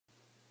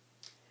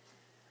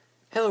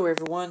Hello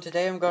everyone,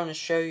 today I'm going to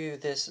show you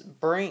this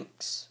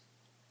Brinks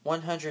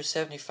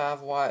 175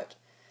 watt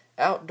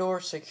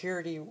outdoor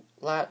security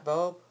light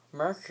bulb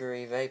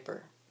Mercury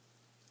Vapor.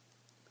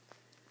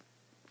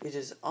 It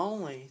is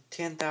only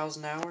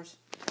 10,000 hours,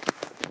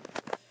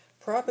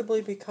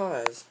 probably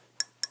because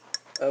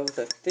of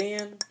the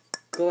thin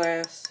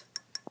glass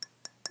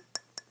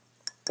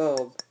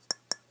bulb.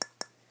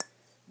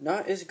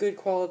 Not as good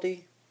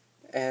quality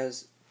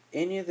as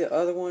any of the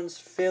other ones,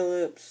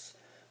 Philips,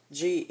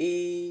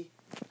 GE,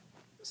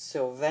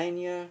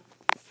 Sylvania,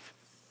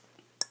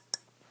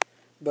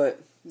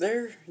 but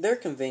they're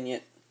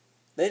convenient.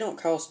 They don't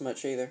cost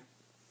much either.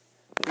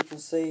 You can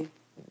see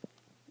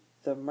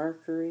the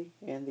mercury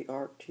and the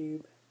arc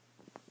tube.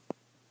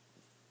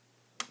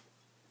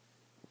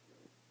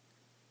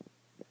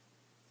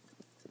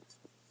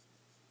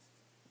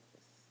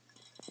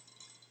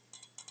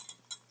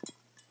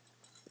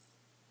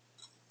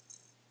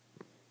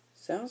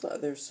 Sounds like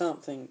there's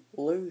something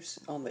loose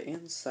on the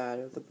inside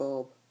of the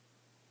bulb.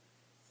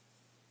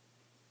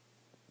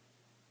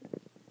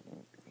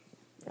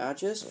 I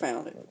just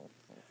found it.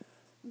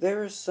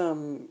 There's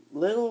some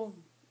little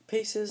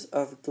pieces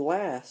of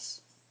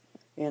glass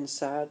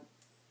inside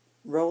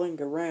rolling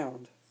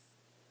around.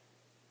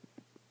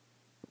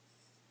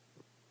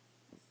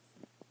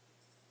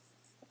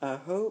 I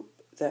hope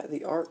that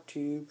the arc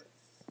tube,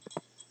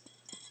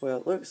 well,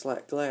 it looks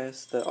like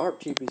glass. The arc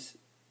tube is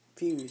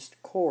fused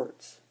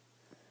quartz,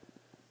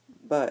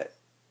 but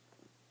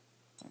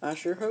I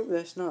sure hope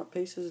that's not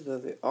pieces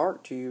of the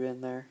arc tube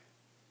in there.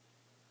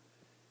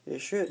 It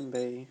shouldn't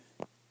be.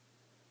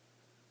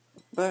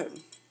 But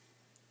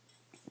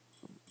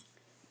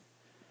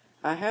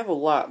I have a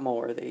lot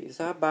more of these.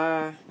 I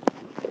buy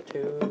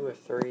 2 or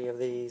 3 of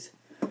these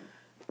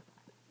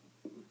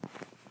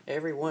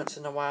every once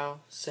in a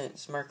while,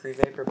 since Mercury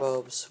Vapor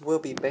bulbs will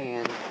be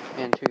banned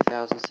in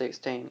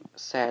 2016,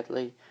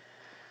 sadly.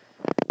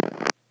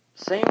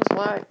 Seems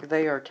like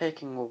they are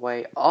taking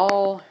away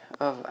all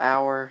of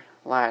our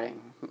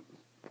lighting.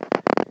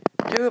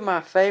 2 of my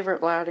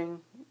favorite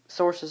lighting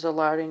sources of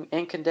lighting,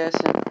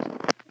 incandescent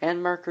and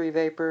Mercury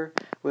Vapor,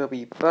 will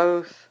be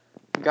both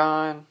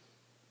gone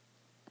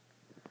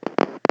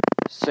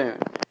soon.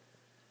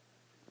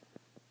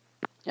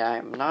 I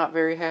am not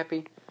very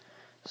happy,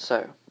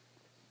 so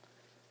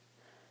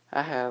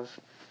I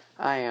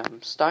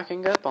am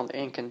stocking up on the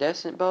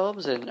incandescent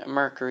bulbs and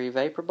Mercury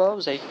Vapor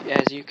bulbs.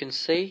 As you can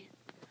see,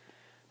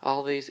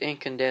 all these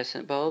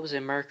incandescent bulbs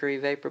and Mercury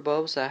Vapor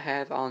bulbs I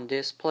have on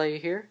display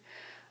here.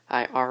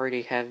 I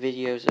already have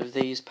videos of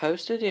these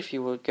posted. If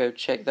you would go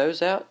check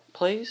those out,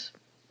 please.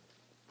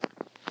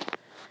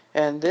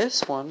 And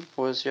this one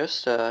was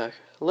just a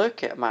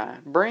look at my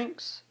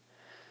Brinks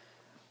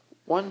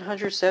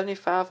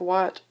 175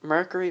 watt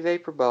Mercury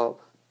Vapor bulb.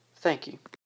 Thank you.